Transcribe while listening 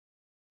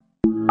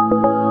I'll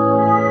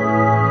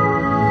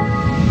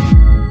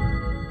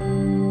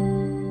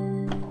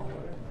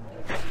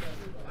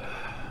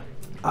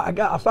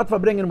start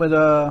Farbrengen with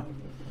a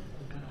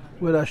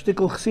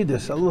shtickle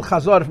chassidus, a little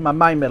chazor from my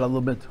maimer, a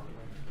little bit.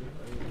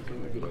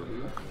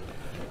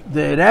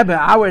 The Rebbe,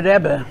 our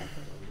Rebbe,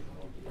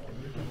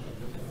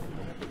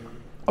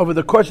 over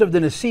the course of the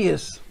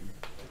Nesius,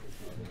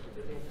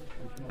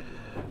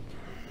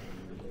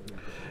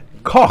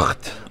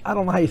 kocht. I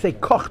don't know how you say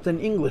kocht in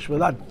English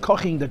without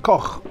koching the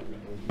koch.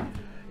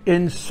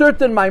 In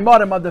certain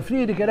Maimarim of the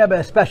Friedrich Rebbe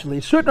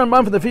especially, certain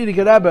Maimarim of the Friedrich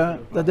Rebbe,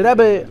 that the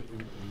Rebbe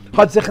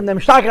hat sich in dem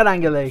Starker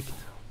angelegt.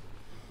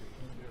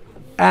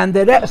 And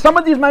some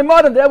of these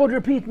Maimarim, the Rebbe would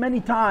repeat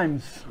many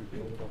times.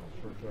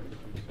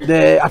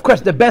 Of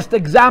course, the best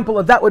example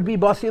of that would be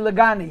Basi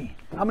Lagani.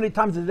 How many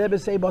times did the Rebbe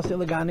say Basi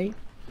Lagani?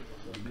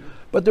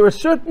 But there were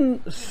certain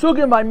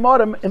sugim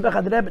Maimarim in the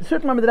Rebbe,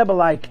 certain Maimarim the Rebbe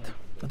liked,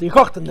 that he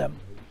kocht in them.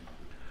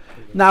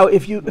 Now,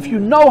 if you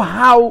know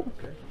how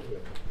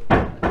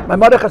my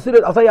mother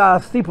Chassidut, I'll tell you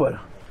a stipur.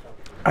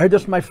 I heard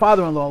this from my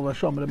father-in-law,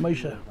 Rashom, Reb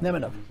Moshe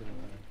Nemenov.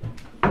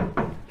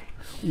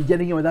 You're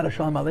getting in without a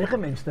Shalom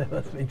Aleichem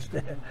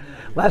instead.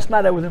 Last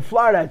night I was in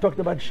Florida. I talked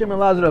about Shimon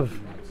Lazarov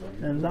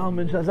and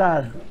Zalman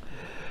Shazar.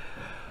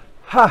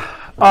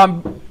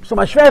 So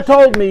my Shver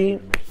told me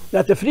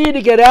that the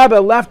Friedrich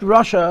Rebbe left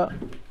Russia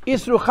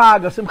Isru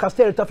Chag of Simchas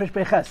Torah Tafresh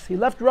Peches. He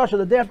left Russia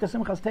the day after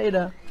Simchas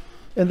Torah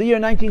in the year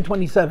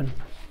 1927.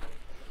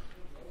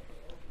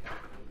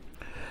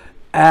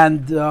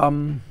 And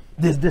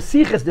there's the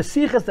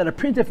siches that are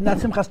printed from that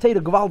Simchas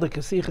Torah,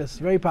 gewaldige siches,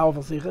 very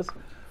powerful siches.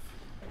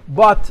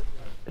 But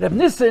Reb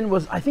Nissen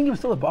was, I think he was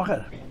still a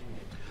bacher.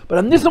 But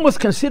Reb Nissen was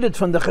considered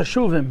from the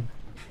Cheshuvim.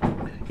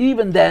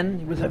 Even then,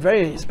 he was a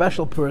very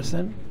special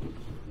person.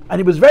 And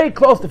he was very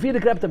close to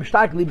Friedrich Rebbe, dem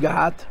stark lieb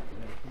gehat.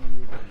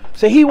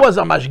 So he was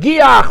a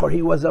mashgiach, or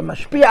he was a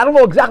mashpia. I don't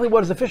know exactly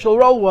what his official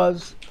role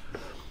was.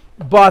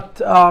 But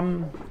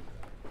I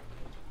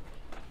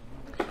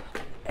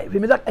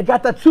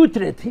got that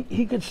sutrit.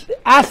 He could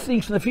ask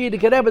things from the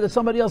Friedrich Rebbe that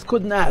somebody else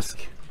couldn't ask.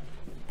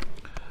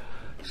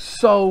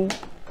 So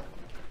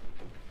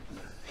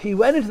he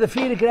went into the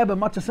Friedrich Rebbe,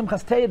 Matzah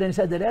Simchas Torah, and he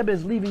said, the Rebbe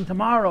is leaving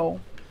tomorrow.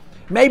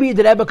 Maybe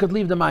the Rebbe could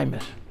leave the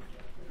Maimer.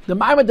 The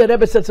Maimer, the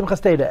Rebbe said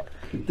Simchas Torah.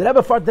 The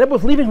Rebbe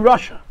was leaving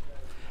Russia.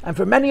 And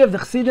for many of the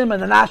Chassidim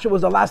and the Nasha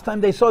was the last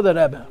time they saw the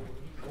Rebbe.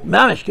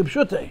 Mamish,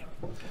 kibshutei.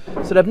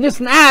 So Reb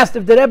Nissen asked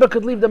if the Rebbe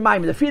could leave the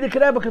Maimer. The Friedrich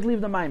Rebbe could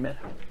leave the Maimer.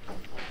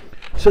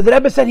 So the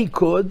Rebbe said he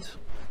could,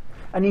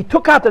 and he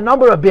took out a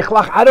number of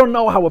bichlach. I don't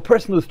know how a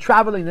person who's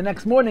traveling the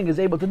next morning is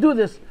able to do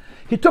this.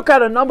 He took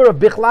out a number of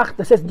bichlach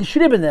that says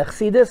Dishribene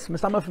Chassidus,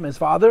 Mesama from his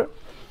father,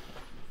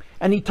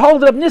 and he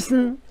told Reb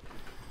Nissen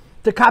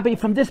to copy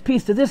from this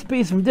piece to this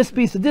piece, from this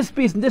piece to this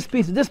piece, and this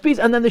piece to this piece,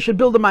 and then they should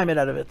build a maimer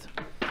out of it.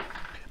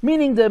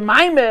 Meaning the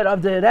maimer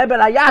of the Rebbe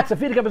Rayatz, the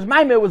Friedrich Rebbe's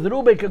maimer was the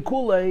Rubei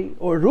Kekule,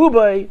 or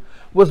Rubei,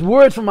 was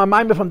words from a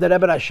maimer from the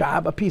Rebbe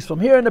Rashab, a piece from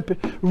here, and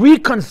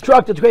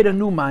reconstructed to create a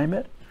new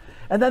maimer.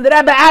 And then the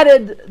Rebbe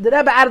added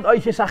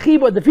Oishes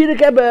Achiba. The Friedrich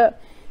Rebbe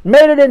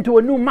made it into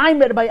a new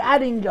maimer by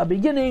adding a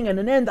beginning and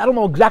an end. I don't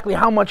know exactly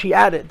how much he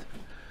added.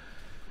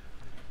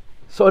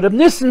 So Reb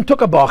Nissen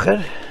took a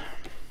bacher,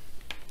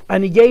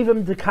 and he gave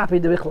him the copy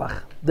of the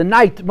Bichlach. The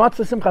night,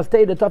 Matzah Simchas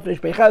Torah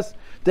Tafresh Peches,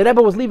 the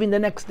Rebbe was leaving the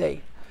next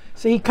day.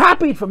 So he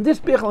copied from this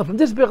Bichel and from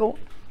this Bichel,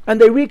 and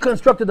they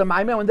reconstructed the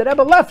Maimer. When the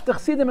Rebbe left, the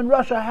Chassidim in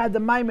Russia had the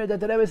Maimer that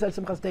the Rebbe said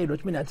Simchas Torah,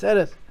 which means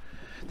Atzeres.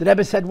 The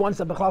Rebbe said once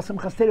that Bechal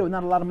Simchas Torah was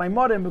not a lot of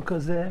Maimarim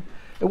because it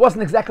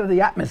wasn't exactly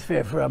the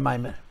atmosphere for a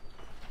Maimer.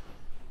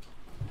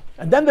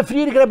 And then the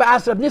Friedrich Rebbe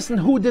asked Reb Nissen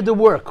who did the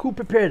work, who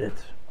prepared it.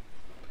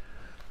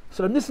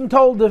 So Reb Nissen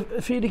told the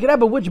Friedrich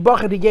Rebbe which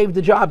bacher he gave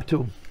the job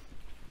to.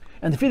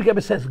 And the Friedrich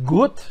Rebbe says,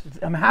 good,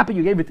 I'm happy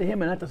you gave it to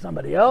him and not to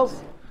somebody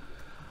else.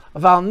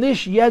 Weil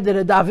nicht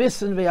jeder da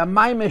wissen, wie ein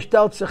Maimer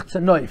stellt sich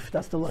zu neuf.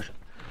 That's the Lashon.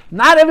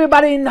 Not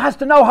everybody has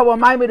to know how a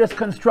Maimer is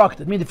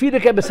constructed. I mean, the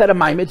Friedrich Rebbe said a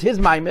Maimer, it's his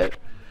Maimer.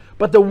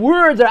 But the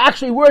words are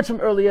actually words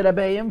from earlier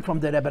Rebbeim, from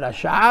the Rebbe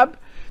Rashab,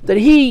 that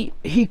he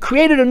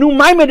created a new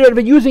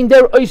Maimer using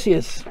their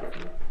oisius.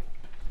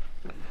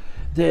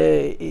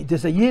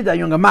 There's a Yid, a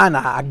young man,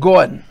 a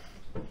Goen.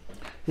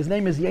 His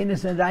name is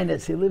Yenis and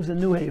Reinetz. He lives in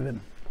New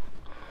Haven.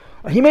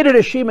 He made a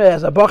Reshima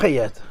as a bacher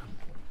yet.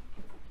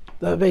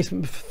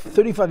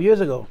 35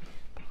 years ago,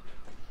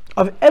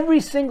 of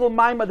every single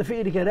Maimah the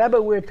Friedrich Rebbe,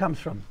 where it comes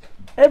from.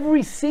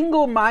 Every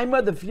single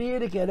Maimah the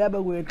Friedrich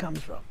Rebbe, where it comes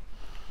from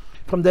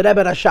the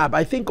Rebbe Rashab.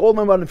 I think all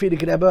Maimah the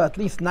Friedrich Rebbe, at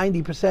least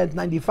 90%,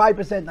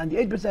 95%,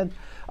 98%,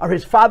 are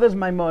his father's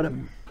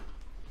Maimorim.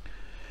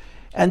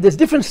 And there's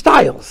different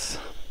styles.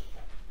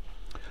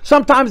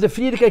 Sometimes the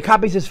Friedrich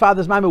copies his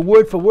father's Maimah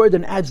word for word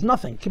and adds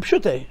nothing.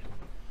 Kipshute.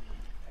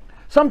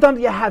 Sometimes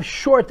you have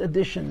short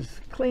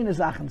additions, kleine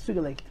Sachen,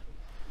 zugelegt.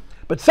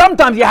 But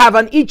sometimes you have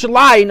on each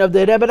line of the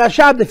Rebbe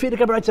Rashab, the Friedrich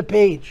Rebbe writes a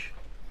page.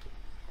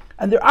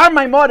 And there are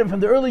Maimorim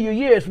from the earlier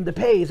years, from the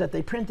page that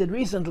they printed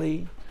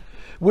recently,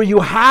 where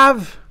you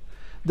have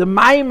the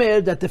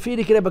Maimer that the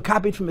Friedrich Rebbe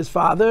copied from his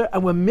father,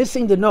 and we're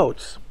missing the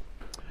notes.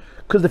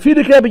 Because the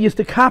Frierdiker Rebbe used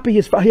to copy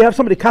he have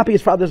somebody copy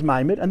his father's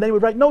maimed, and then he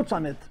would write notes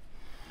on it.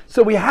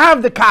 So we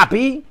have the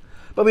copy,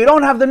 but we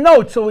don't have the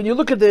notes. So when you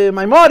look at the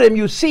Maimorim,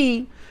 you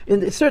see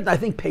in certain, I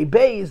think, Pei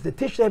Beis, the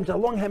Tishrei, the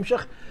long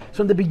Hemshech.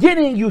 So in the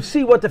beginning, you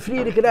see what the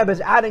Frierdiker Rebbe is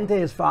adding to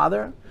his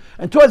father,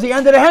 and towards the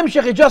end of the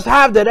Hemshech, you just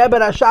have the Rebbe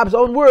Rashab's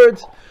own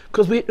words,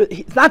 because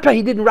it's not that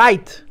he didn't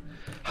write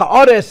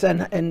Ha'ares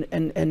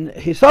and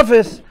his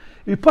office.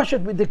 We push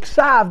it with the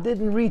Ksav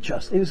didn't reach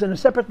us. It was in a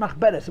separate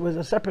Machberes. It was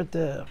a separate.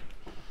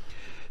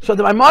 So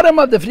the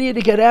Maimorim of the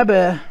Frierdiker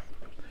Rebbe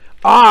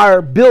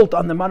are built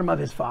on the Maimorim of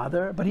his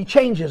father, but he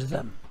changes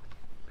them.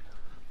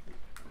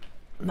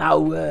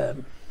 Now,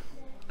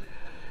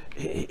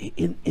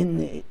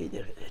 in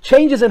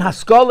changes in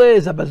Haskalah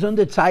is a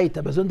besondere Zeit,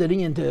 a besondere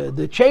Inyan.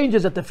 The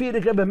changes that the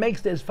Frierdiker Rebbe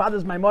makes to his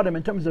father's Maimorim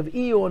in terms of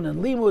Iyun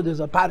and Limud is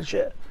a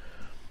parsha.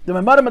 The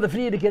Maimorim of the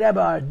Frierdiker Rebbe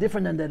are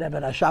different than the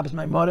Rebbe Rashab's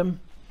Maimorim.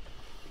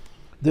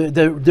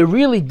 The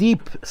really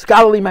deep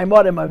scholarly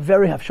Maimorim are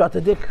very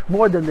hafshatadik,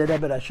 more than the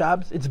Rebbe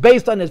Rashab's. It's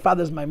based on his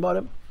father's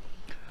Maimorim.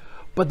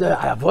 But the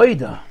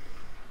Avodah,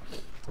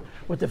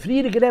 what the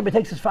Frierdiker Rebbe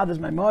takes his father's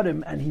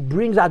Maimorim and he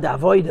brings out the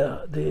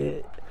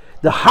Avodah,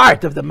 the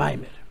heart of the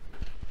Maimir.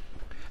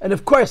 And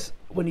of course,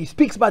 when he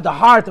speaks about the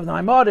heart of the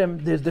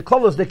Maimorim, there's the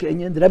Kolos Dik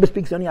Inyan. The Rebbe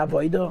speaks only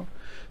Avodah,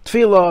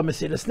 Tefillah,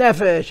 Mesiras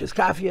Nefesh,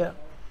 Iskafia.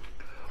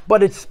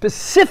 But it's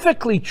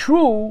specifically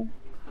true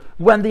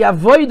when the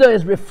Avodah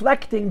is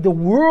reflecting the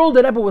world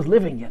that Rebbe was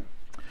living in.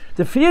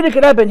 The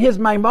Frierdiker Rebbe in his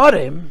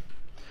Maimorim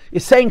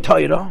is saying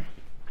Torah,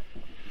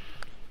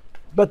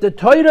 but the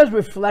Torah is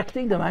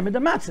reflecting the Maimed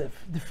Matzev.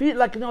 The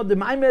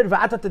Maimed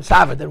V'atat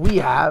Tetzaveh that we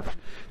have,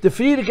 the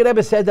Frierdiker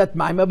Rebbe said that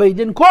Maimed, but he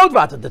didn't quote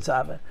V'atat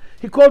Tetzaveh.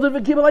 He called it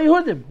V'kibel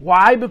HaYehudim.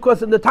 Why?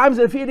 Because in the times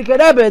of the Frierdiker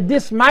Rebbe,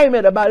 this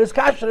Maimed about his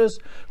kashrus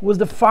was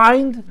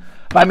defined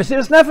by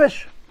Mesiras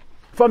Nefesh.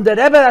 From the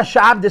Rebbe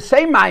Rashab, the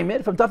same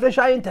Maimed, from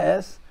Tafresh Ayin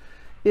Tes,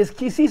 is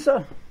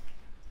Kisisa.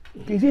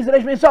 Kisisa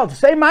Reish Meisal, the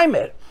same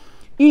Maimed.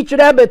 Each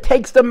Rebbe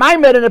takes the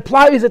Maimed and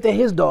applies it to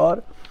his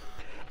door,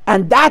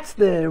 and that's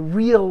the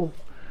real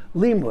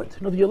limud.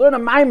 You know, if you learn a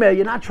Maimed,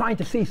 you're not trying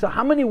to see, so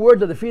how many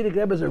words are the Frierdiker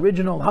Rebbe's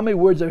original, how many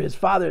words are his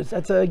father's?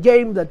 That's a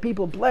game that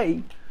people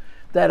play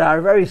that are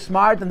very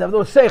smart and they have no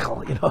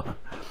seichel, you know.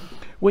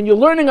 When you're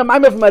learning a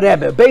Maimed from a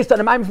Rebbe, based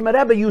on a Maimed from a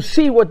Rebbe, you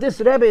see what this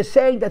Rebbe is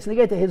saying that's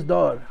negate to his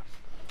door.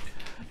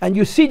 And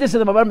you see this in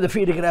the Maimorim of the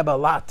Frierdiker Rebbe a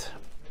lot,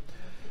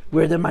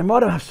 where the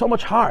Maimorim have so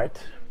much heart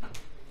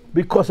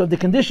because of the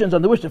conditions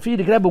under which the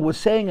Frierdiker Rebbe was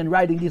saying and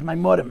writing these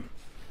Maimorim.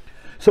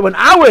 So when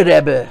our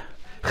Rebbe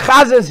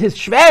chazes his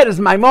schweres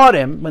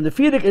Maimorim, when the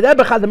Frierdiker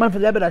Rebbe chazes the Maimorim for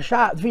the Rebbe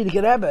Rasha, the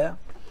Frierdiker Rebbe,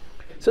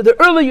 so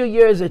the earlier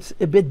years it's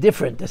a bit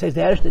different. This says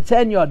the erste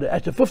 10 year, the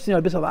erste 15 year,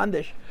 a bisschen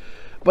anders.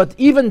 But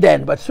even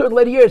then, but certain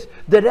later years,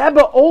 the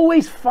Rebbe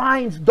always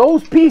finds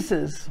those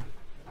pieces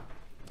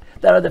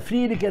that are the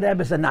Frierdiker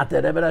Rebbe's and not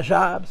the Rebbe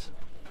Rashab's.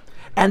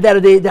 And that are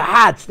the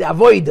hats, the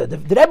avoida. The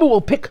Rebbe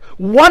will pick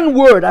one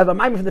word out of a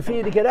Maimon from the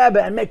Frierdiker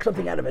Rebbe and make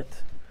something out of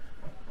it.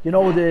 You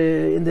know,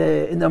 in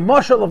the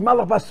Moshel of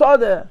Malach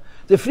Basada,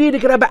 the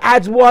Frierdiker Rebbe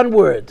adds one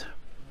word.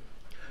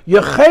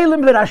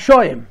 Yechelim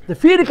v'rashoyim. The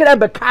Frierdiker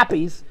Rebbe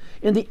copies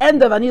in the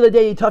end of Anila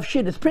Dei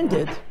Tavshin. It's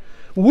printed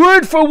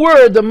word for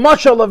word the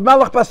Moshel of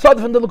Malach Basada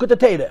from the Likutei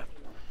Torah,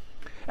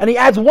 and he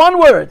adds one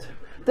word.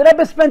 The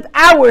Rebbe spent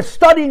hours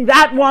studying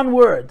that one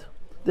word.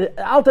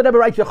 The Alter Rebbe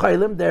writes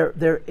Yechelim,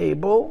 they're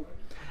able.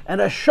 And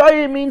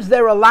Ashoyim means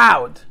they're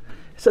allowed.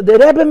 So the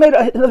Rebbe made,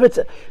 in other words,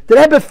 the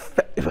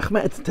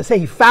Rebbe, to say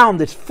he found,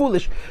 it's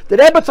foolish. The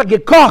Rebbe's are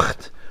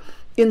gekocht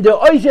in the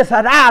Oisias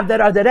Harav that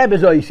are the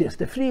Rebbe's Oisias,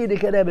 the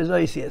Frierdiker Rebbe's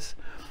Oisias.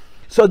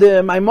 So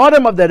the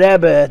Maimorim of the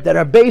Rebbe that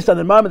are based on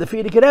the Maimorim of the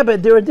Frierdiker Rebbe,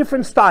 there are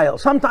different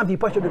styles. Sometimes he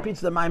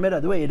repeats the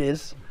Maimir the way it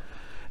is.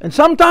 And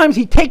sometimes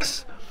he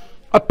takes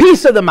a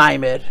piece of the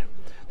Maimir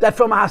that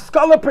from a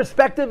Haskalah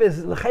perspective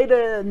is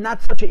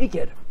not such a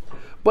ikir.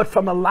 But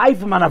from a life,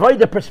 from an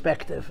avodah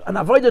perspective, an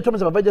avodah in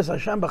terms of avodas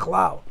Hashem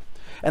b'chlal,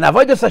 and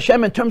avodas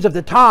Hashem in terms of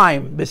the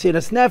time,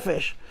 Mesiras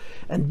Nefesh,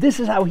 and this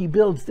is how he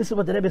builds. This is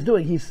what the Rebbe is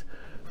doing. He's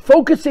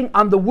focusing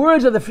on the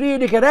words of the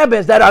Frierdiker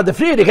Rebbe's that are the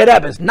Frierdiker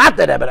Rebbe's, not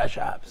the Rebbe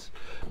Rashab's,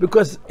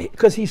 because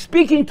he's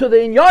speaking to the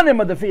inyanim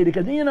of the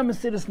Frierdiker, the inyanim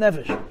Mesiras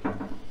Nefesh.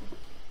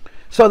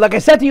 So, like I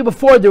said to you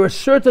before, there were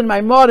certain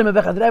Maimorim of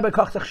Echad Rebbe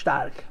kocht sich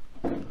stark.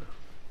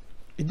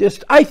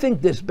 I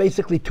think there's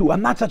basically two.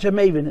 I'm not such a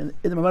maven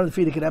in the Maimon of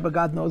the Frierdiker Rebbe.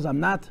 God knows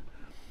I'm not.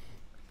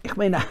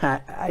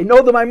 I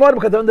know the Maimon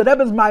because on the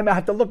Rebbe's Maimon I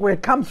have to look where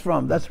it comes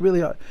from. That's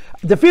really hard.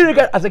 The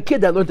Frierdiker, as a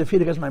kid, I learned the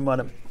Frierdiker's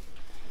Maimon.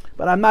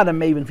 But I'm not a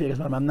maven Frierdiker's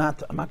Maimon.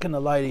 I'm not going to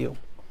lie to you.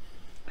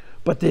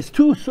 But there's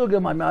two suga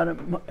Maimon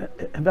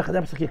in Echad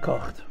Rebbe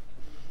gekocht.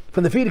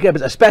 From the Frierdiker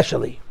Rebbe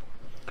especially.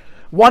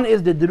 One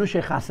is the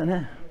Derushe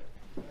Chasane.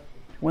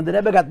 When the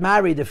Rebbe got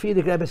married, the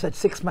Frierdiker Rebbe said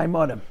 6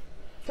 Maimonim.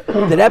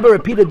 The Rebbe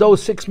repeated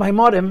those 6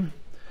 Maimorim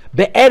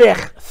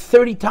be'erech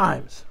 30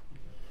 times.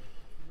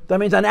 That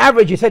means on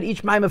average he said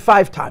each Maimor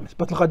 5 times,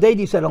 but L'chadei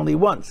he said only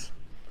once.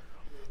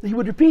 He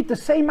would repeat the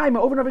same Maimor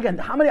over and over again.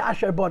 How many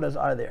Asher Bodas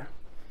are there?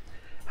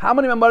 How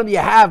many Maimorim do you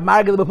have?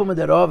 Margel b'puma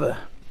derova,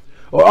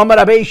 Or Amar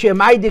Rabbi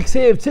Shemai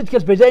Diksiv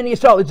Tzidkes B'Zeni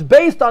Yisrael. It's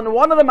based on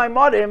one of the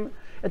Maimorim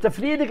that the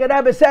Friedrich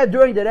Rebbe said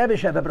during the Rebbe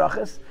Sheva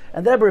Brachas,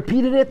 and the Rebbe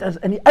repeated it,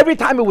 and every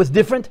time it was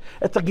different.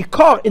 It's like a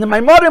koch. In the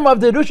Maimorim of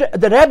the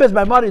Rebbe's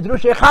Maimorim, the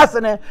Rushe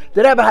Chasane,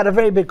 the Rebbe had a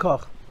very big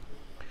koch.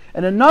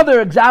 And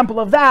another example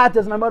of that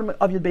is Maimorim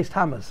of Yud Beis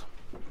Tamuz.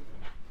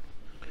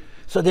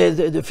 So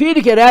the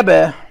Friedrich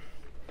Rebbe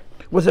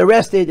was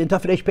arrested in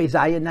Tafresh Pei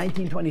Zayin in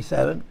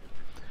 1927,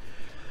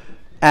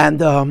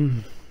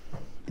 and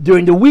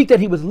during the week that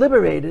he was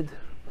liberated,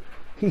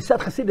 he said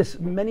Chassidus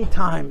many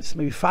times,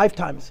 maybe 5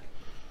 times.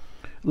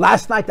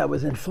 Last night I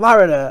was in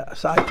Florida,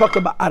 so I talked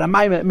about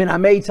Aramayim Min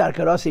Amei Tzar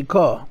Karasi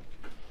Ko,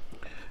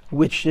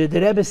 which the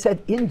Rebbe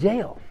said in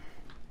jail.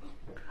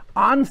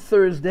 On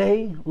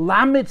Thursday,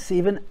 Lamed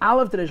Sivan,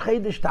 Aleph Teresh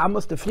Chedesh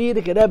Tammuz, the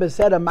Friedrich Rebbe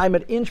said a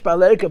Maimer in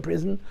Shpalerka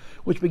prison,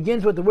 which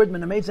begins with the word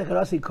Min Amei Tzar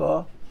Karasi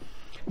Ko.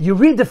 You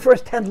read the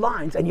first 10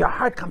 lines and your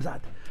heart comes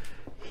out.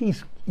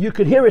 You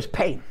could hear his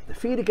pain. The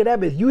Friedrich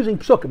Rebbe is using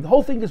psukim. The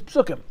whole thing is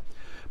psukim.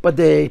 But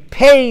the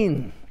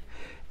pain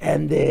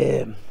and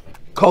the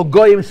Kol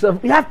Goyim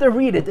stuff, you have to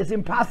read it. It's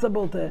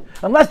impossible to,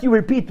 unless you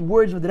repeat the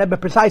words of the Rebbe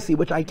precisely,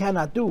 which I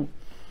cannot do.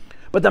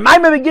 But the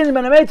Maimah begins, he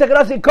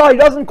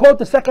doesn't quote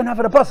the second half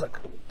of the pasuk.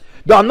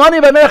 The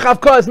Anoni B'Melech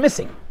Avko is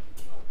missing.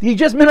 He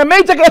just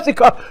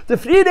the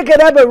Friedrich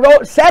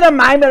Rebbe said a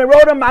Maimah and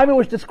wrote a Maimah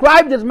which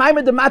described his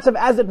Maimah the Matzav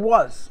as it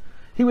was.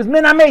 He was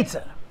Min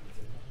HaMeitzah.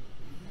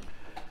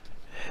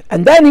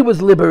 And then he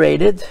was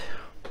liberated,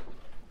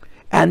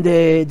 and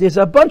there's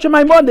a bunch of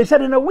Maimon, they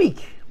said in a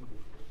week.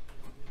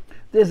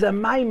 There's a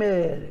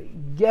Maimer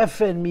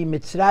Gefen Mi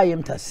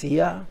Mitzrayim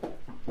Tasiya.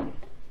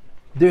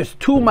 There's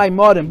 2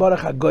 Maimorim Baruch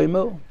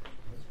HaGoimel.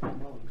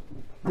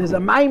 There's a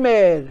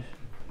Maimer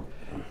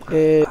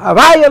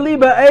Havaya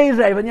Liba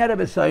Eizei V'Nyere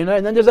B'Soyner,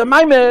 and then there's a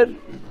Maimer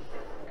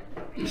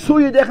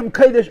Suyu Dechem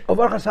Kodesh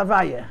Ovarchas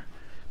Havaya.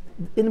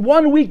 In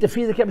 1 week, the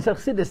Friedrich Rebbe said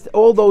Chassidus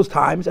all those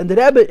times, and the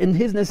Rebbe in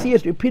his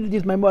Nesiyas repeated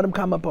these Maimorim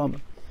come upon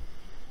him.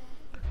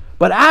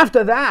 But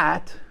after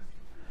that,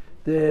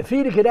 the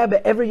Friedrich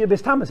Rebbe every year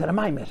Beis Tamuz had a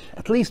Maimer,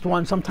 at least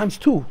 1, sometimes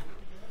 2.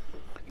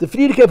 The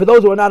Friedrich Rebbe, for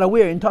those who are not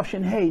aware, in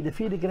Tafshin Hey, the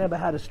Friedrich Rebbe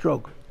had a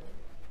stroke.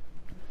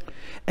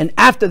 And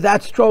after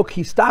that stroke,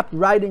 he stopped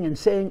writing and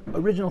saying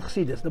original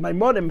Chassidus. The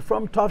Maimorim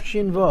from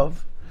Tafshin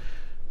Vav,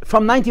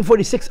 from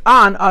 1946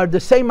 on, are the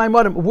same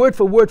Maimorim, word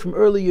for word from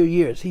earlier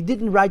years. He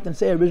didn't write and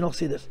say original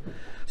Chassidus.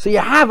 So you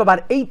have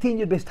about 18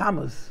 years Beis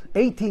Tamuz,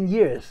 18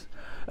 years.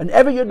 And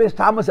every year Beis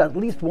Tamuz, at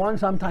least 1,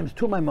 sometimes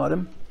 2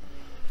 Maimorim.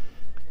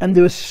 And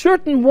there were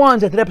certain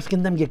ones that Rebbe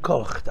can them get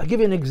kocht. I'll give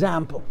you an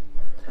example.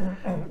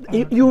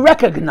 You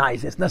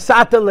recognize this.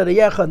 Nasata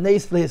l'reyecha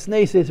neislis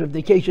neisis with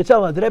the case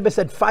yourself. The Rebbe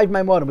said 5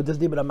 Maimorim with this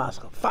Dibra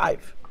Maschal.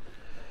 5.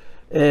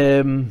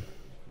 The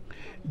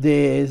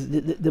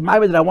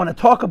Maimah that I want to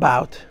talk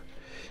about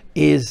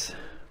is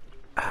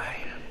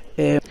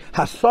Hasom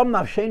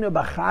Nafshenu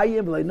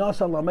B'Chaim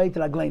V'Leinosa L'Ameit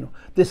Ragleinu.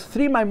 There's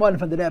 3 Maimorim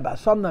from the Rebbe.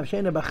 Hasom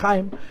Nafshenu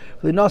B'Chaim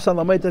V'Leinosa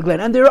L'Ameit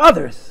Ragleinu. And there are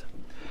others.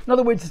 In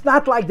other words, it's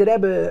not like the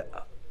Rebbe.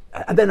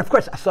 And then, of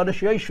course, Asada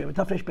Shyoshvim,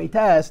 Tafresh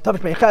Peites,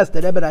 Tafresh Peiches,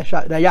 the Rebbe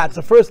Rayat.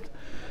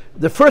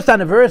 The first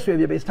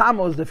anniversary of Beis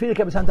Tamuz, the Friedrich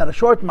Rebbe sent out a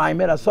short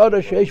Maimer,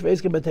 Asada Shyoshvim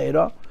Eskim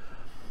B'Teira.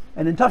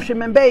 And in Tafshin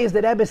Membeis,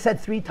 the Rebbe said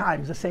 3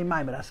 times the same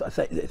Maimer,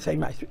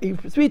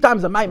 3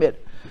 times the Maimer,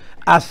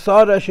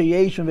 Asada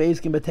Shyoshvim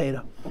Eskim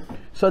B'Teira.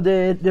 So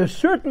there's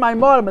certain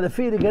Maimer of the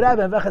Friedrich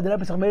Rebbe, and the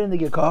Rebbe Sachmerin to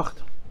get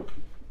kocht.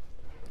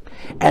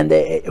 And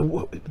the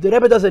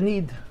Rebbe doesn't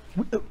need.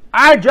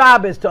 Our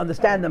job is to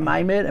understand the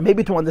Maimer, and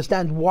maybe to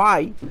understand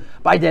why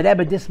by the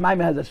Rebbe this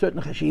Maimer has a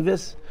certain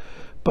cheshivas.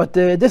 But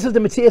this is the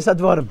Metzias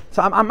Advarim.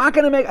 So I'm not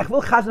going to make. I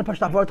will chazan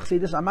pashtach vort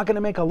chassidus. I'm not going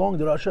to make a long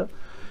drasha,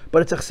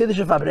 but it's a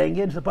chassidische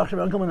Farbrengen. It's a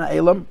pashtach vort in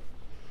Elam.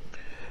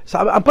 So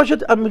I'm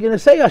going to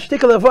say a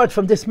shtickle of vort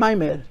from this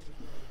Maimer,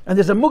 and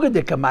there's a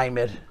Mugadika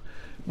Maimer,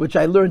 which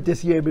I learned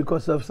this year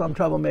because of some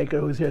troublemaker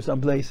who's here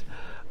someplace.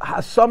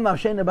 Hasom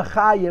nafshenu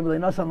b'chayim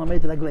leinosan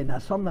lamet raglein.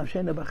 Hasom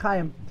nafshenu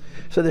b'chayim.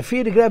 So the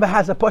Friedrich Rebbe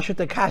has a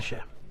poshet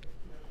kasha.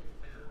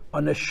 A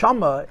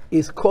neshama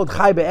is called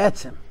chay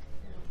be'etzim.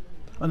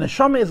 A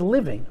neshama is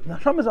living. A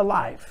neshama is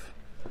alive.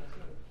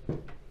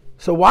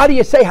 So why do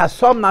you say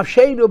hasom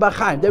nafshenu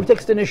b'chayim? They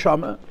takes the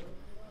neshama,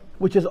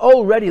 which is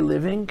already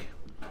living,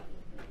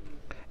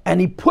 and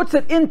he puts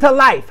it into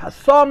life.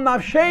 Hasom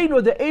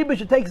nafshenu, the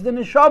Eibush takes the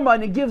neshama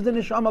and he gives the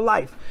neshama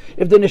life.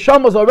 If the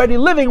neshama is already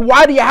living,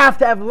 why do you have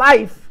to have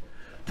life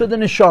to the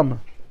neshama?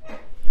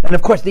 And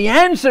of course the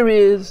answer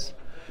is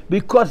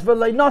because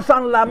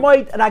v'leinosan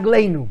lamoit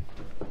ragleinu.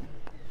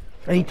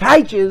 And he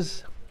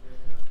teaches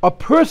a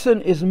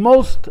person is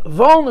most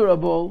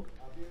vulnerable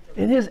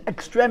in his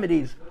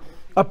extremities.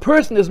 A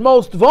person is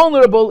most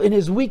vulnerable in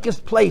his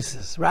weakest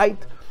places, right?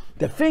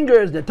 The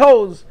fingers, the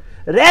toes.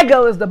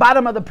 Regel is the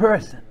bottom of the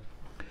person.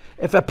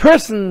 If a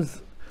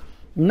person's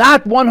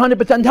not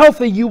 100%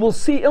 healthy, you will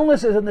see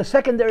illnesses in the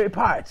secondary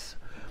parts.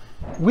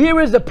 Where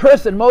is the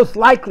person most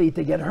likely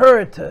to get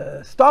hurt,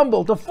 to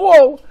stumble, to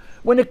fall?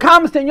 When it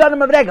comes to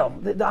Yodim of Regel,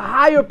 the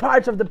higher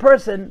parts of the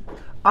person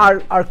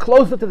are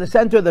closer to the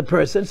center of the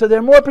person, so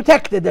they're more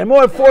protected, they're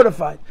more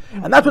fortified.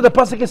 And that's what the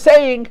pasuk is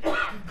saying.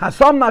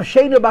 Hasam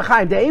nafscheinu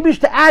b'chaim. The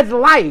Eibishter adds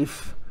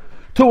life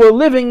to a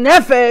living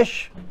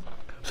nefesh,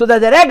 so that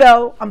the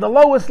regel, on the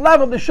lowest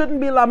level, there shouldn't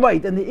be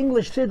lamoit. And the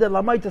English said that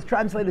lamoit is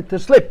translated to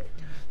slip,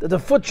 that the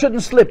foot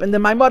shouldn't slip. And the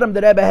Maimorim,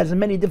 the Rebbe has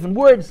many different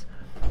words.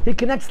 He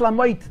connects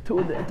lamoit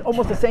to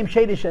almost the same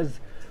shadish as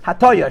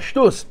hatoya,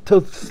 shtus,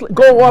 to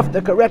go off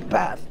the correct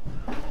path.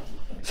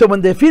 So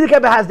when the Frierdiker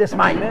Rebbe has this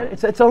maimer,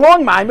 it's a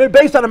long maimer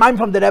based on a maimer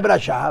from the Rebbe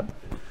Rashab,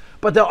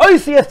 but the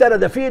oisiest that of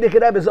the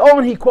Frierdiker Rebbe's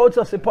own, he quotes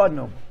a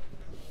Siponu.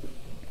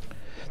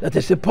 That the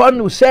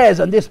Siponu says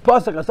on this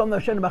pasuk,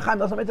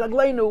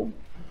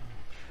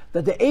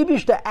 that the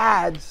Eibishter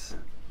adds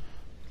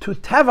to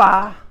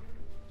Teva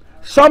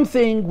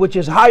something which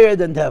is higher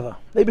than Teva.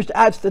 The Eibishter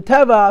adds to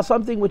Teva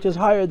something which is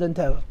higher than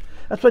Teva.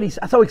 That's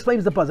how he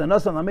explains the pasuk.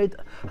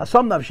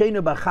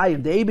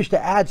 The Eibishter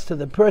adds to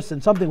the person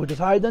something which is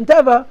higher than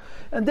Teva,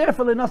 and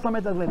therefore and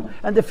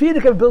the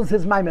Frierdiker builds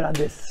his maimer on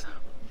this.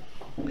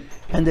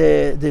 And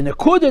the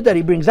nekuda that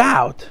he brings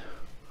out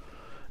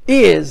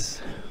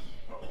is,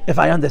 if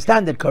I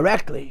understand it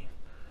correctly,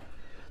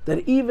 that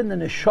even the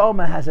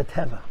neshama has a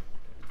Teva.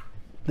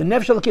 The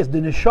nefesh the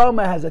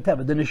neshama has a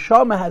Teva. The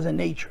neshama has a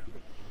nature.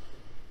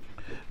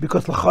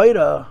 Because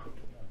l'chayra,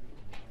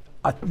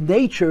 a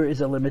nature is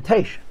a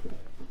limitation.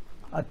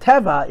 A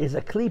teva is a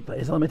klipa,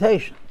 is a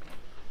limitation.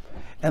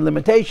 And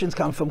limitations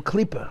come from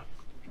klipa.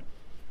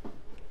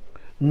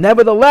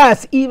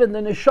 Nevertheless, even the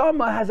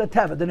neshama has a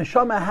teva. The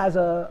neshama has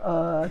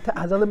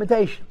a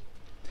limitation.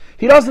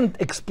 He doesn't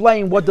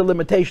explain what the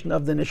limitation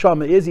of the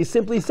neshama is. He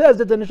simply says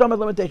that the neshama has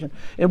a limitation.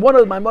 In one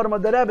of my Maimorim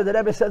of the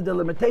Rebbe says the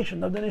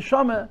limitation of the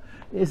neshama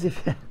is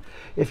if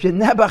you're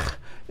nebach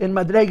in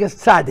madregas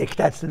tzaddik,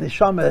 that's the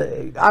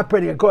neshama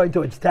operating according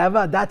to its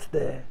teva. That's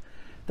the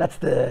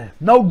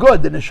no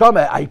good. The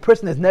neshama, a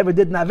person has never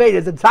did naved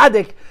as a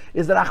tzaddik,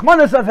 is the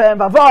rachmanis of him,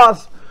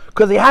 avos,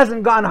 because he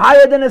hasn't gone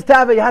higher than his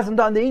teva. He hasn't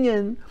done the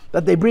inyan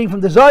that they bring from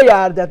the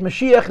Zohar, that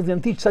Mashiach is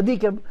going to teach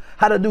tzaddikim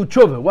how to do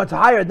tshuva. What's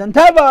higher than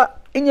teva?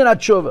 Inyan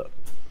tshuva.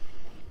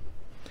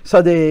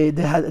 So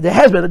the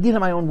husband, these are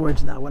my own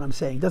words now, what I'm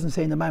saying. It doesn't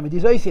say in the Maimon.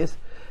 These oisius,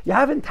 you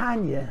have in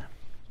Tanya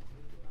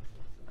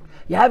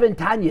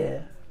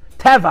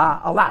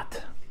teva a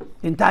lot.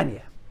 In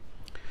Tanya.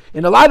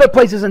 In a lot of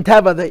places in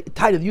Teva, the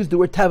title used the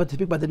word Teva to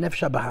speak about the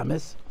Nefesh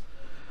HaBahamis,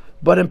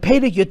 but in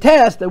Perek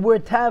Yotes, the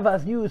word Teva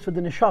is used for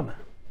the Neshama.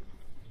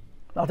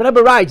 Now the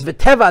Rebbe writes,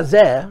 V'Teva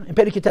Zeh, in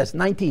Perek Yotes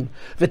 19,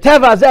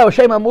 V'Teva Zeh,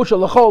 Oshem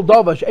HaMushal L'chol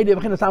Dova, She'eni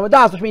V'chinas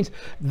HaMadas, which means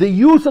the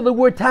use of the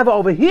word Teva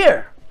over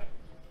here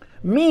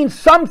means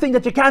something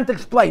that you can't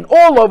explain.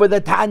 All over the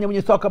Tanya, when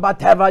you talk about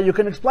Teva, you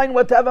can explain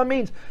what Teva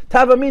means.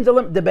 Teva means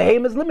the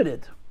Behem is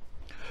limited.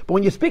 But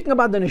when you're speaking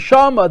about the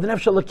Neshama, the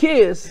Nefesh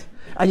HaLakis,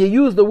 and you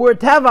use the word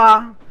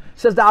Teva,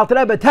 says the Alter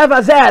Rebbe,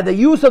 Teva Zeh, the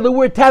use of the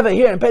word Teva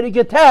here in Perek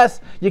Yotes,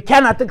 you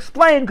cannot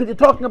explain because you're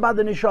talking about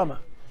the Neshama.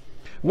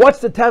 What's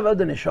the Teva of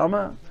the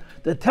Neshama?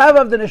 The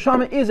Teva of the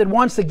Neshama is it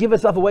wants to give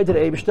itself away to the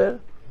Eibishter,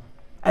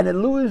 and it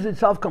loses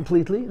itself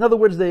completely. In other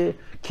words, the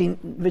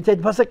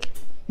pasuk,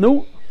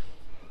 no,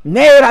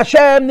 Neir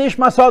Hashem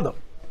Nishma Sodom.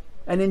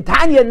 And in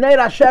Tanya, Neir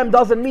Hashem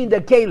doesn't mean the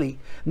Keli.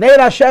 Neir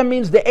Hashem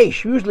means the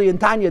Eish. Usually in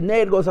Tanya,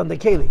 Neir goes on the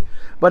Keli.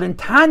 But in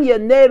Tanya,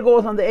 Neir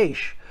goes on the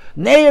Eish.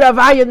 Neir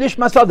Avaya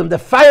Nishma Sodom, the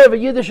fire of a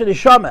Yiddish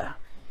Neshama,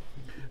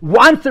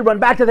 wants to run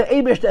back to the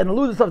Eibishter and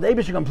lose itself to the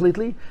Eibishter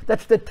completely.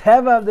 That's the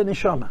Teva of the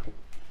Neshama.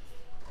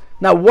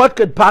 Now, what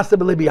could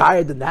possibly be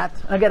higher than that?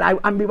 Again, I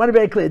want to be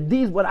very clear.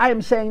 What I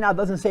am saying now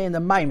doesn't say in the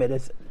Maimed.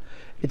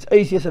 It's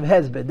Eisius of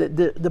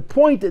Hezbed. The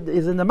point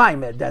is in the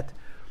Maimed that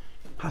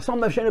Hasam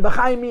nefscheinu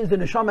b'chaim means the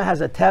neshama has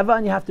a teva,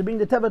 and you have to bring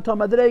the teva to a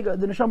madrega,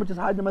 the neshama which is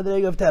higher than the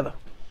madrega of teva.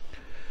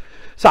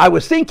 So I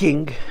was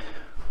thinking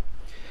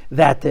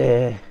that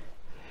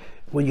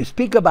when you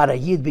speak about a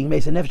yid being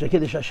made a nefesh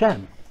kiddush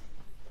Hashem,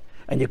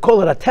 and you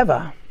call it a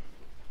teva,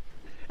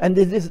 and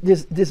there's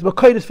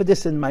makayos for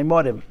this in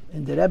Maimorim,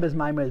 in the Rebbe's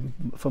Maimor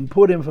from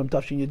Purim, from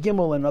Tafshin Yud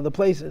Gimel, and other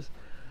places.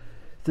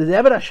 The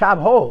Rebbe Rashab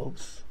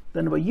holds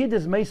that when a yid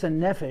is made a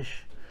nefesh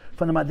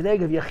from the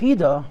madrega of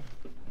yechida,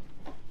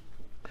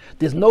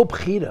 there's no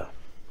bchira.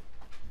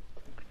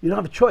 You don't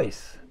have a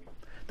choice.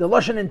 The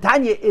lashon in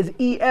Tanya is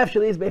ef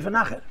sheli is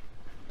beifanacher.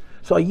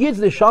 So a yid's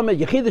neshama,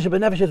 yechidish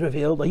b'nefesh is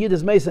revealed. A yid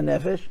is meisa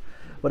nefesh,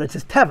 but it's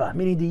his teva,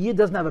 meaning the yid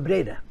doesn't have a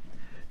breda.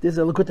 There's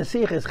a Likutei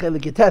Sichos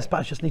Chelik Yites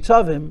Pashas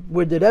Nitzavim,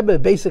 where the Rebbe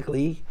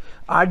basically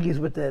argues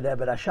with the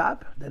Rebbe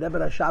Rashab. The Rebbe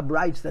Rashab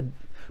writes that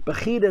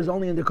bechira is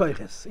only in the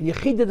koiches. In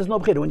yechida there's no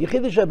bechira. When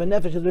yechidish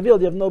b'nefesh is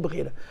revealed, you have no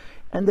bechira.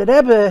 And the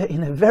Rebbe,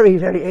 in a very,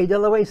 very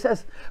edel way,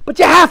 says, but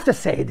you have to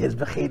say there's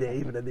bechira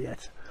even in the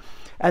yetz.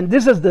 And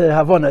this is the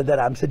havana that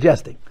I'm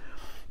suggesting.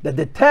 That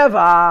the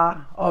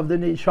teva of the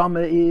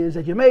neshama is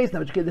that you may say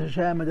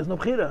Hashem and there's no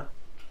bechira.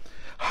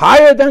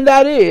 Higher than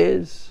that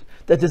is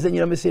that there's in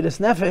your Mesiras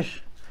Nefesh,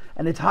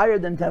 and it's higher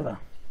than teva.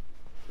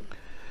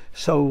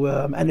 So,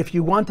 and if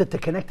you wanted to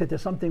connect it to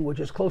something which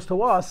is close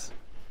to us,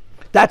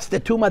 that's the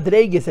two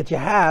madregas that you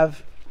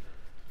have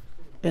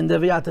in the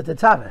V'yata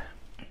Tetzaveh.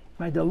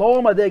 Right? The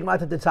lower madrega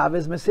Matan Tetzaveh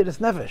is Mesiras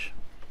Nefesh.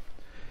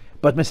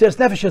 But Mesiras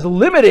Nefesh is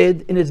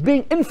limited in its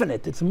being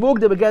infinite. It's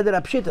Mugde Begeder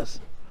Apshitas.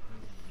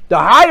 The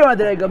higher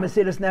madrega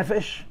Mesiras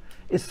Nefesh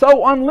is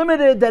so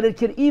unlimited that it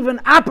can even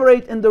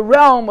operate in the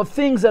realm of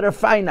things that are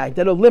finite,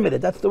 that are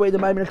limited. That's the way the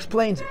Maimon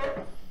explains it.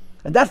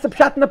 And that's the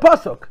pshat in the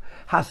pasuk.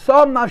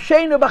 Hasom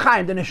nafscheinu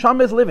b'chaim. The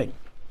neshama is living.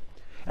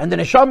 And the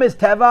neshama is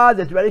teva,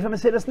 that's ready for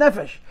Mesiras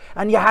Nefesh.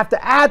 And you have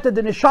to add to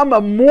the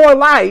neshama more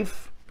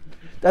life,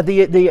 that the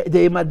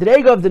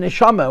madrega of the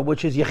neshama,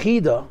 which is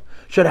yechida,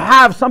 should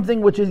have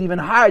something which is even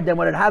higher than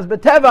what it has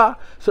b'teva,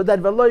 so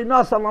that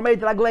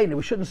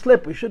we shouldn't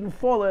slip, we shouldn't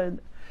fall in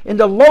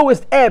the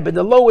lowest ebb, in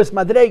the lowest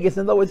madregas,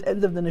 in the lowest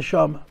end of the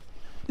neshama.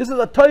 This is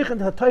a toich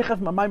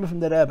from a maimon from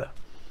the Rebbe.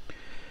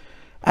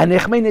 And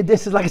ich meine,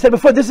 this is, like I said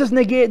before, this is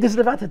Levatet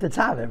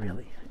Tetzaveh,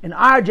 really. In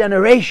our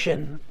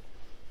generation,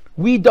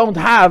 we don't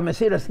have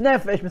Mesiras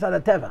Nefesh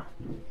Mitzad HaTeva.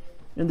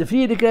 In the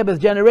Frierdiker Rebbe's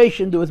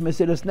generation, there was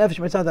Mesiras Nefesh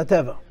Mitzad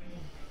HaTeva.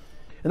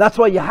 And that's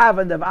why you have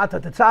in the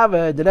Levatet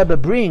Tetzaveh, the Rebbe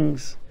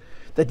brings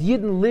that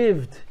Yidden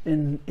lived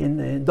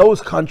in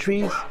those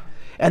countries,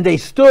 and they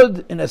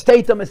stood in a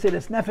state of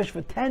Mesiras Nefesh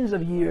for tens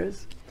of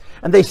years.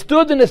 And they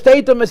stood in a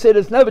state of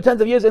Mesiras Nefesh for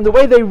tens of years in the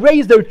way they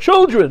raised their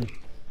children.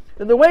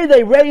 In the way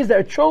they raised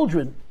their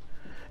children.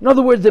 In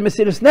other words, the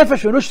Mesiras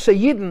Nefesh and Rosh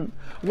Yidden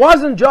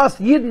wasn't just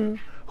Yidden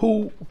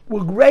who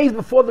were raised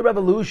before the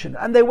revolution,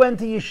 and they went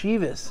to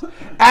yeshivas,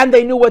 and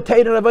they knew what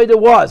Torah and Avodah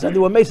was, and they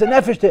were Mesiras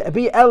Nefesh to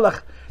be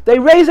Elach. They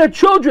raised their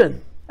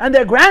children and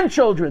their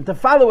grandchildren to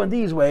follow in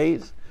these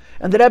ways.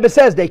 And the Rebbe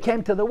says they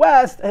came to the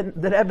West, and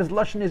the Rebbe's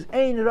lashon is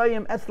Ein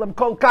Royim Etzlam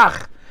Kol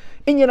Kach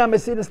Inyan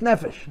Mesiras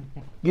Nefesh.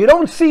 You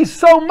don't see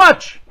so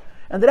much.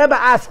 And the Rebbe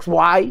asks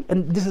why,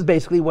 and this is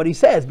basically what he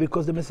says,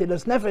 because the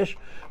Mesiras Nefesh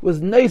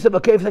was Neisab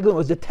HaKev,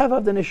 was the Teva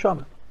of the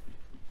Neshama.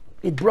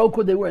 It broke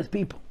who they were as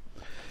people.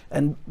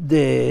 And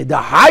the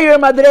higher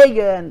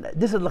Madrega, and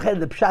this is the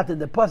Pshat in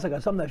the Pasuk,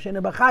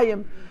 nafscheinu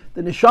b'chaim,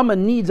 the Neshama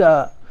needs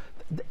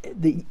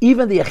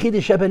even the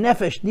Yechidish Shebe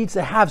Nefesh needs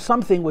to have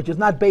something which is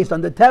not based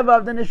on the Teva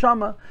of the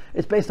Neshama,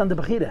 it's based on the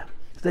Bechira.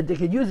 So that they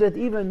could use it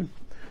even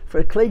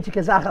for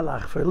Kleitchik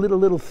Zachalach, for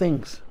little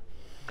things.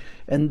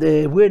 And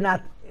we're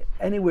not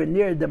anywhere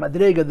near the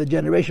Madrega of the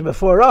generation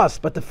before us,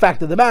 but the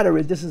fact of the matter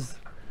is this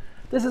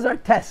is our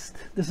test.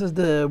 This is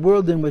the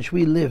world in which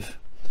we live.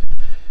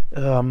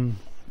 Yud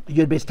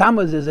Beis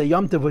Tammuz is a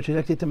Yom Tov which is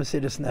actually to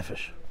Mesiras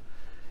Nefesh.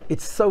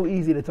 It's so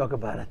easy to talk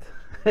about it.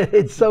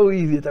 It's so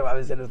easy to talk about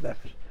Mesiras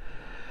Nefesh.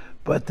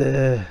 But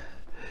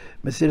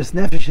Mesiras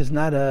Nefesh is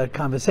not a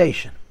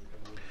conversation.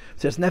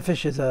 Mesiras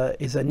Nefesh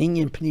is an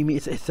inyan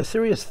pnimi. It's a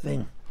serious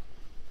thing.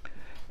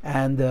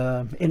 And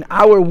in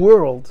our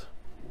world,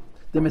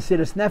 the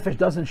Mesiras Nefesh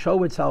doesn't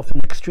show itself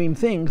in extreme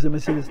things. The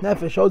Mesiras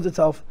Nefesh shows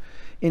itself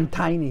in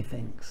tiny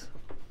things.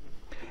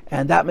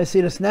 And that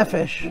Mesiras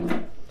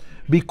Nefesh,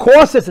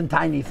 because it's in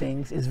tiny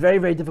things, is very,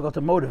 very difficult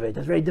to motivate.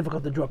 It's very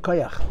difficult to draw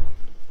koyach.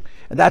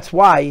 And that's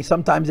why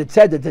sometimes it's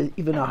said that there's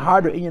even a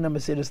harder inyan of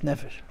Mesiras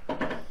Nefesh.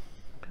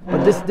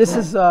 But this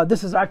is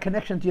our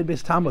connection to Yud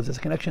Beis Tammuz. It's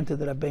a connection to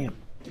the Rabbeim.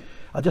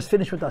 I'll just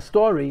finish with a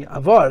story, a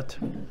word,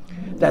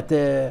 that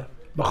Bechol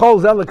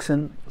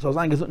Zelikson, so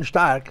lang gesund und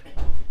stark,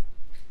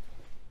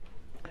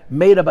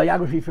 made a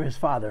biography for his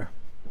father,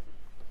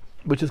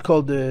 which is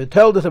called the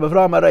Toldos of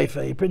Avraham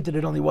Arayfa. He printed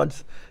it only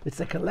once. It's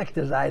a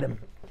collector's item.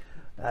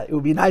 It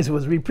would be nice if it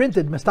was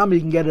reprinted. Mastami, you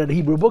can get it at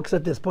Hebrew Books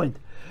at this point.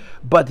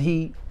 But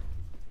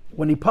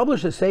when he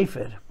published a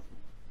Sefer,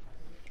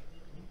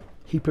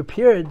 he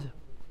prepared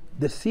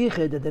the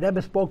Sikha that the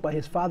Rebbe spoke by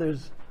his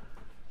father's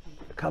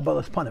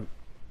Kabbalah's Panim.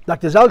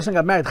 Dr. Zalkson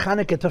got married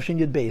Chanukah Tafshin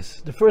Yud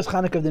Beis, the first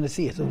Chanukah of the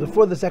Nesiah, so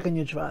before the second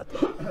Yud Shvat.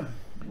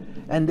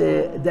 And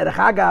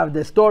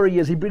the story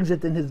is, he brings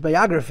it in his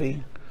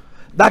biography,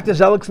 Dr.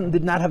 Zalkson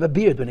did not have a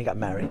beard when he got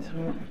married.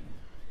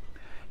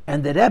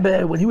 And the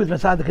Rebbe, when he was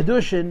Masad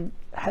Kedushin,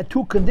 had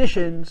two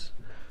conditions.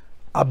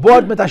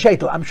 Abod mit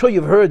Shetel. I'm sure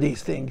you've heard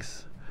these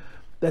things.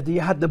 That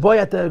the boy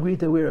had to agree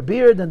to wear a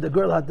beard, and the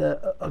girl had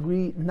to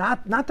agree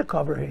not to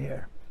cover her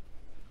hair.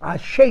 A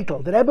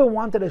shetel. The Rebbe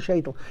wanted a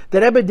shetel.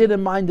 The Rebbe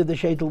didn't mind that the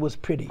shetel was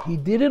pretty. He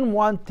didn't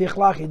want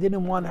tichlach. He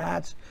didn't want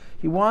hats.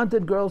 He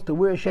wanted girls to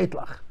wear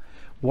shetlach.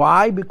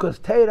 Why? Because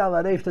Teira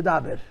l'reif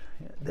tadaber.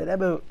 The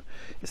Rebbe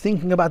is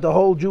thinking about the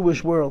whole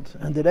Jewish world,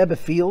 and the Rebbe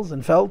feels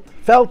and felt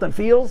and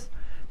feels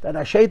that a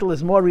shetel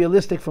is more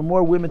realistic for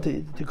more women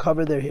to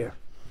cover their hair.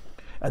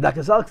 And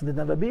Dr. Zalkson didn't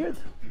have a beard.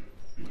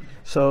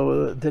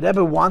 So the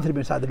Rebbe wanted to be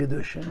inside the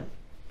Kedushin.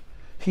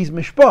 He's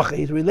mishpoch,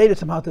 he's related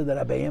somehow to the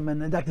Rabbeim,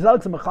 and Dr.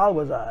 Zalkson Machal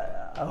was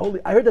a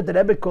holy. I heard that the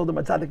Rebbe called him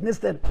a tzaddik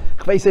nister,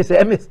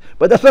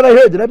 but that's what I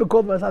heard. The Rebbe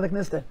called him a tzaddik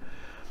nister.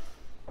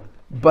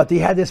 But he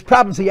had this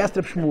problem, so he asked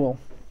Reb Shmuel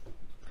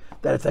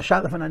that it's a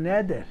shalaf and a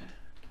neder.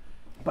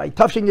 By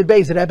Tafshin Yud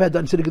Beis, the Rebbe had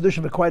done Siddur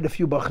Kedushin for quite a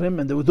few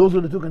bachrim, and those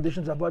were the two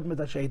conditions about mit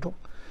shetel.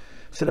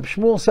 So Reb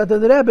Shmuel said to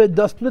the Rebbe,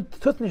 "Das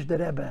tut nicht der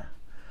Rebbe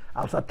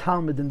als a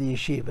Talmud in the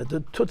yeshiva.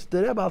 Tut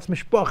the Rebbe als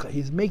mishpocha.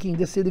 He's making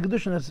this Siddur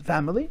Kedushin as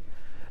family."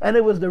 And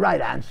it was the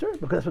right answer,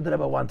 because that's what the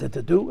Rebbe wanted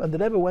to do. And the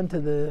Rebbe went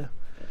to the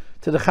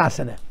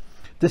Chasana.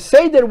 The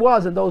seder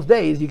was in those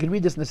days, you can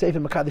read this in the Sefer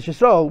Mekadesh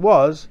Yisrael,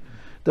 was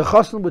the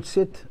chassan would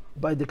sit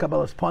by the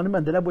Kabbalah's Panim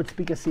and the Rebbe would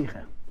speak a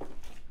sikha.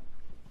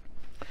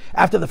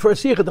 After the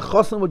first sikha, the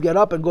chassan would get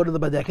up and go to the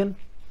Badekin,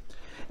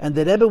 and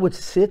the Rebbe would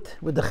sit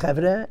with the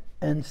Chevre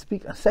and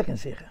speak a second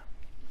sikha.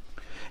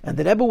 And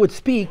the Rebbe would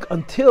speak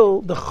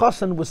until the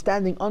chassan was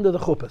standing under the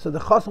chuppah. So the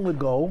chassan would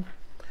go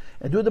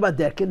and do the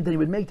Badekin, then he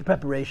would make the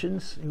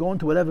preparations, go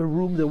into whatever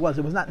room there was.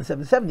 It was not in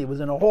 770, it was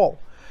in a hall.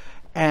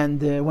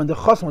 And when the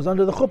chassan was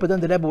under the chuppah,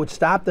 then the Rebbe would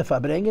stop the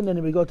Farbrengen, and then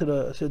he would go to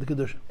the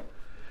Kedusha.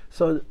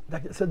 So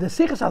the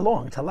sikhs are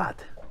long, it's a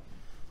lot.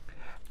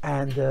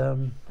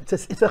 And it's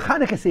a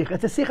Chanukah sikh,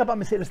 it's a sikh about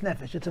Mesiras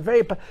Nefesh.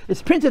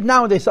 It's printed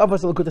nowadays,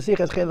 obviously, the sikh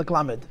has Chelek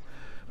Lamed.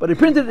 But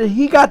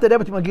he got the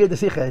Rebbe to Magir the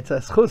sikh. It's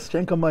a schus,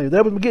 Shenka the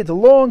Rebbe to Magir, it's a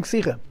long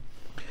sikh.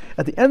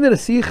 At the end of the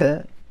sikh,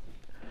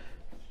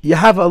 you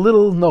have a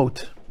little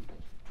note,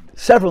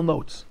 several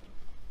notes.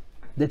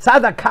 The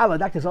Tzadak Kala,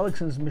 Dr.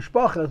 Zolikson's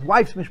mishpacha, his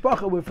wife's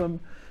mishpacha, were from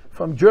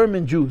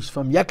German Jews,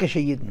 from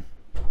Yekeshe Yidden.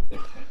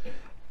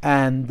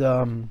 And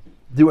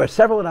there were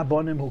several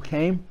Rabbonim who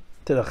came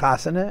to the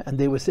Chasana, and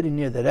they were sitting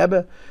near the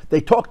Rebbe. They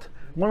talked,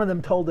 one of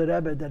them told the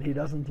Rebbe that he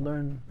doesn't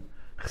learn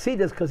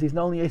Chassidus because he's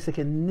only Eisek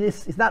in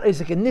Nis, he's not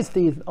Eisek in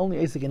Nisti, he's only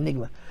Eisek in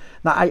Nigla.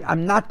 Now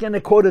I'm not going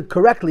to quote it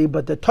correctly,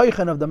 but the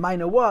Teuchen of the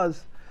minor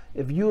was,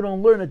 if you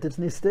don't learn it, it's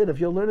Nisted,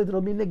 if you learn it,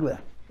 it'll be Nigla.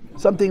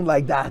 Something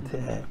like that.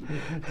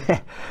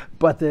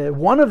 But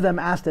one of them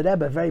asked the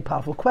Rebbe a very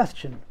powerful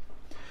question.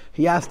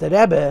 He asked the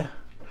Rebbe,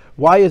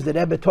 why is the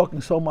Rebbe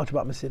talking so much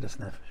about Mesiras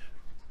Nefesh?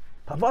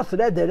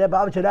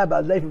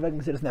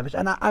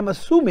 And I'm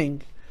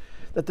assuming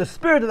that the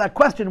spirit of that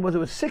question was, it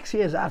was 6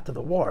 years after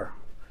the war.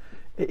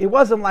 It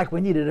wasn't like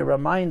we needed a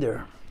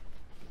reminder.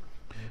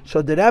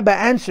 So the Rebbe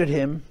answered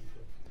him.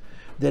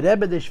 The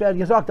Rebbe, the Schwer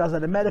gesagt, dass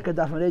in Amerika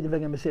darf man reden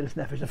wegen Mesiras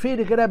Nefesh. The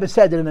Friedrich Rebbe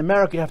said that in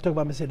America you have to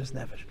talk about Mesiras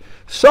Nefesh.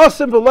 So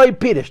simple, loy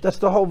pirish, that's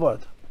the whole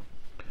word.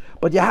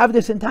 But you have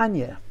this in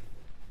Tanya.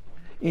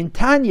 In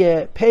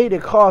Tanya,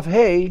 Perek Chav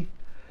Hey,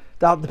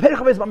 the Perek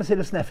Chav is about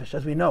Mesiras Nefesh,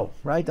 as we know,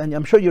 right? And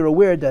I'm sure you're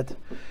aware that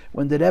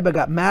when the Rebbe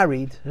got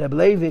married, Rebbe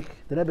Leivik,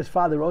 the Rebbe's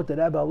father, wrote the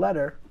Rebbe a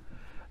letter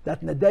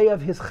that in the day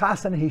of his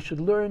chassan he should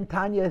learn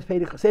Tanya,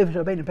 Sefer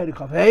Shabbein and Perek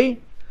Chav Hey,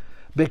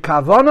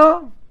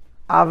 Bekavona,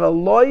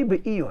 Avaloi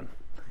Be'iyun.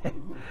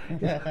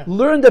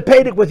 Learn the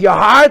Perek with your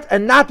heart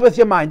and not with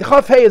your mind. The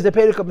Chav Hey is the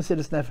Perek of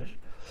Mesiras Nefesh.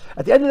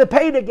 At the end of the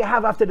Perek, you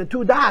have after the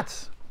two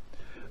dots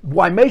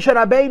why Moshe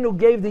Rabbeinu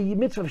gave the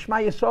mitzvah of Shema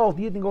Yisrael,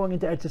 Yidden going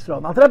into Eretz Yisrael.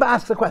 Now the Rebbe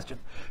asks a question.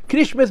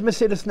 Krishma is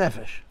Mesiras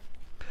Nefesh.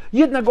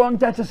 Yidden going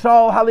to Eretz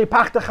Yisrael, Hali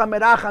Pachtecha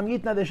Meracham,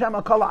 Yitna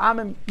Deshema Kol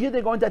Amim.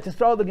 Yidden going to Eretz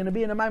Yisrael, they're going to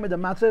be in a Maimad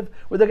Matzav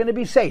where they're going to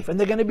be safe and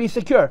they're going to be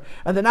secure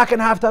and they're not going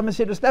to have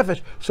Mesiras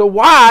Nefesh. So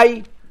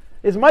why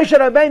is Moshe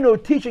Rabbeinu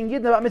teaching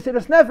Yidden about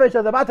Mesiras Nefesh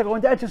that they're about to go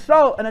into Eretz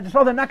Yisrael, and Eretz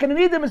Yisrael they're not going to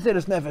need the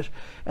Mesiras Nefesh?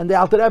 And the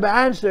Alter Rebbe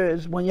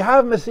answers, when you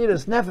have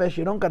Mesiras Nefesh,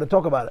 you don't got to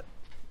talk about it.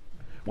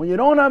 When you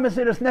don't have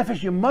Mesiras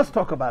Nefesh, you must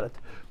talk about it.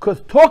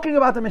 Because talking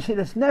about the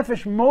Mesiras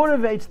Nefesh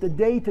motivates the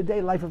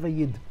day-to-day life of a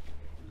Yid.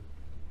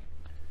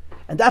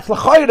 And that's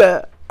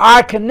l'chayre,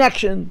 our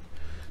connection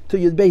to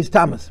Yid Beis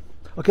Tamuz.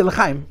 Okay,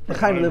 l'chaim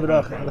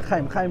l'evracha,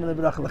 l'chaim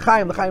l'evracha,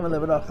 l'chaim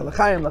l'evracha,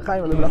 l'chaim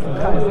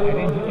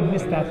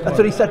l'evracha. That's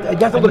what he said. You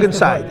have to look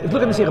inside.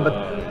 Look in the Sikha, but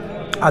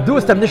Adu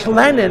ist am nicht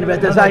lernen, wer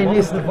der sei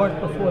nicht.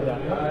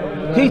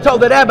 He told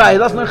the Rabbi,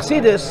 lass noch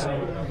Chassidus,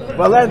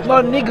 weil lernt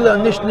nur Nigla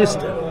und nicht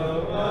Niste.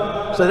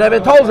 So the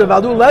Rebbe told him,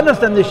 I'll do learners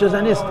than this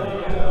and this.